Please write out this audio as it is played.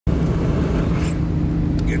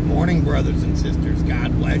Good morning, brothers and sisters.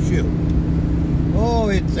 God bless you. Oh,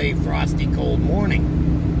 it's a frosty, cold morning.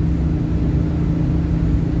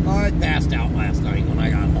 I passed out last night when I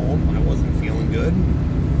got home. I wasn't feeling good.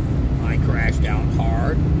 I crashed out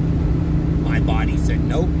hard. My body said,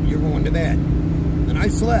 nope, you're going to bed. And I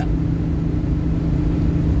slept.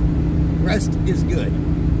 Rest is good.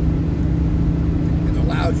 It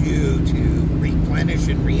allows you to replenish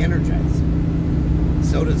and re-energize.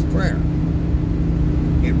 So does prayer.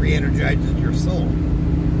 It re-energizes your soul.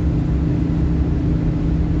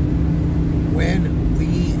 When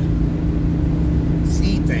we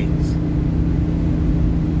see things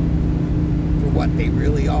for what they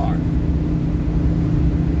really are,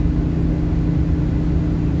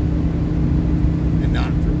 and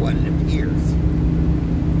not for what it appears,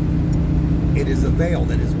 it is a veil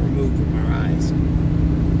that is removed from our eyes,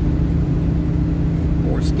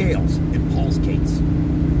 or scales in Paul's case.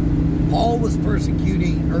 Paul was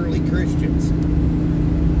persecuting early Christians,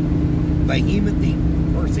 vehemently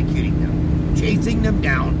persecuting them, chasing them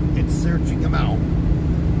down and searching them out,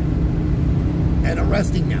 and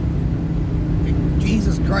arresting them. And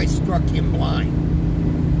Jesus Christ struck him blind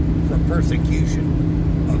for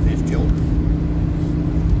persecution of his children.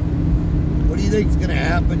 What do you think is going to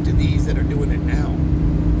happen to these that are doing it now?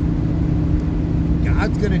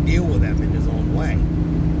 God's going to deal with them in his own way.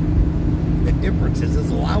 The difference is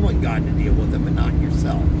allowing God to deal with them and not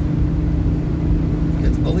yourself.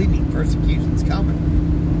 Because believe me, persecution's coming.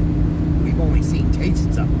 We've only seen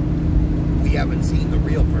tastes of it. We haven't seen the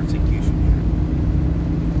real persecution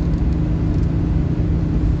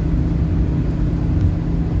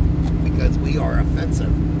yet. Because we are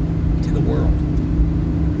offensive to the world.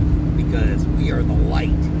 Because we are the light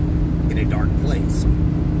in a dark place.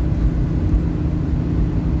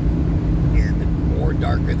 The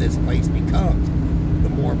darker this place becomes, the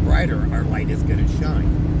more brighter our light is going to shine.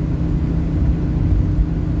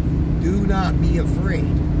 Do not be afraid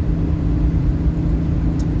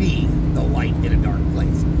to be the light in a dark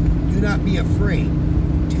place. Do not be afraid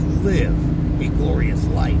to live a glorious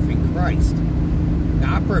life in Christ.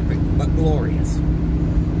 Not perfect, but glorious.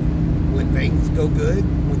 When things go good,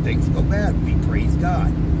 when things go bad, we praise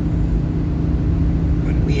God.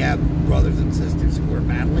 When we have brothers and sisters who are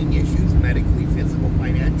battling issues, medically, physical,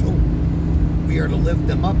 financial, we are to lift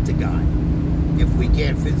them up to God. If we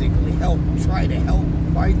can't physically help, try to help,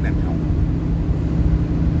 find them help.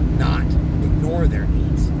 Not ignore their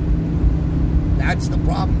needs. That's the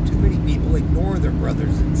problem. Too many people ignore their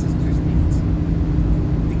brothers and sisters' needs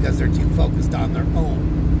because they're too focused on their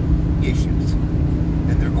own issues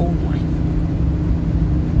and their own life.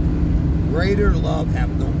 Greater love hath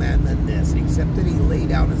no man than this, except that he lay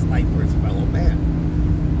down his life for his fellow man.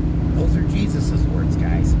 Those are Jesus' words,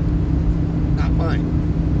 guys. Not mine.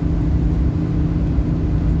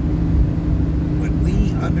 When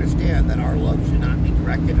we understand that our love should not be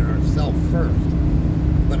directed at ourselves first,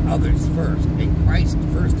 but others first, and Christ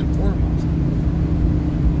first and foremost,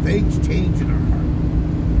 things change in our heart.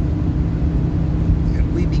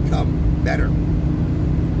 And we become better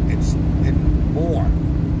and more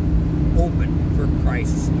open for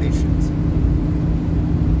Christ's missions.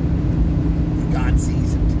 God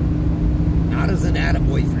sees it. Not as an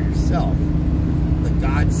attaboy for yourself, but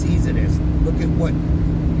God sees it as, look at what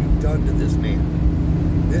you've done to this man.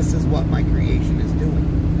 This is what my creation is doing.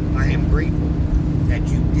 I am grateful that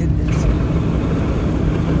you did this.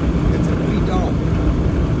 Because if we don't,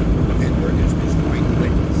 then we're just destroying the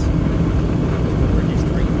witness. We're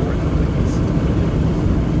destroying more than the witness.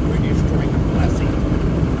 We're destroying a blessing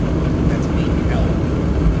that's being held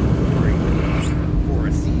for a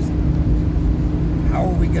season. How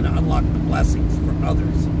are we going to unlock the blessings for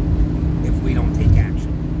others if we don't take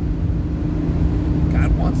action?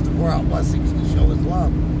 God wants to pour out blessings to show his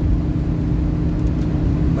love.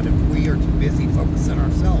 But if we are too busy focusing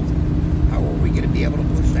on ourselves, how are we going to be able to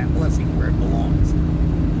push that blessing where it belongs?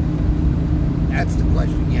 That's the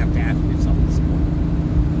question you have to ask yourself this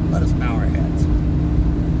morning. Let us bow our heads.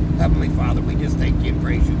 Heavenly Father, we just thank you and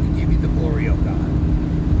praise you. We give you the glory, O God,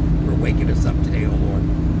 for waking us up today, O Lord.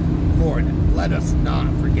 Lord, let us not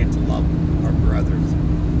forget to love our brothers,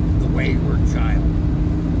 the wayward child,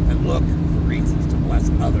 and look for reasons to bless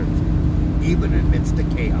others, even amidst the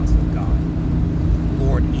chaos of God.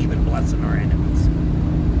 Lord, even blessing our enemies.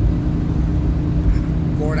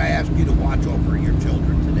 Lord, I ask you to watch over your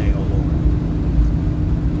children today, O Lord.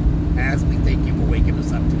 As we thank you for waking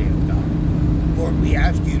us up today, O God. Lord, we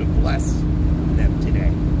ask you to bless them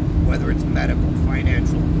today, whether it's medical,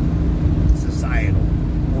 financial, societal,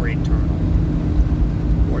 or eternal.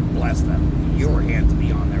 Lord, bless them. Your hands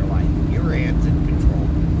be on their life. Your hands in control.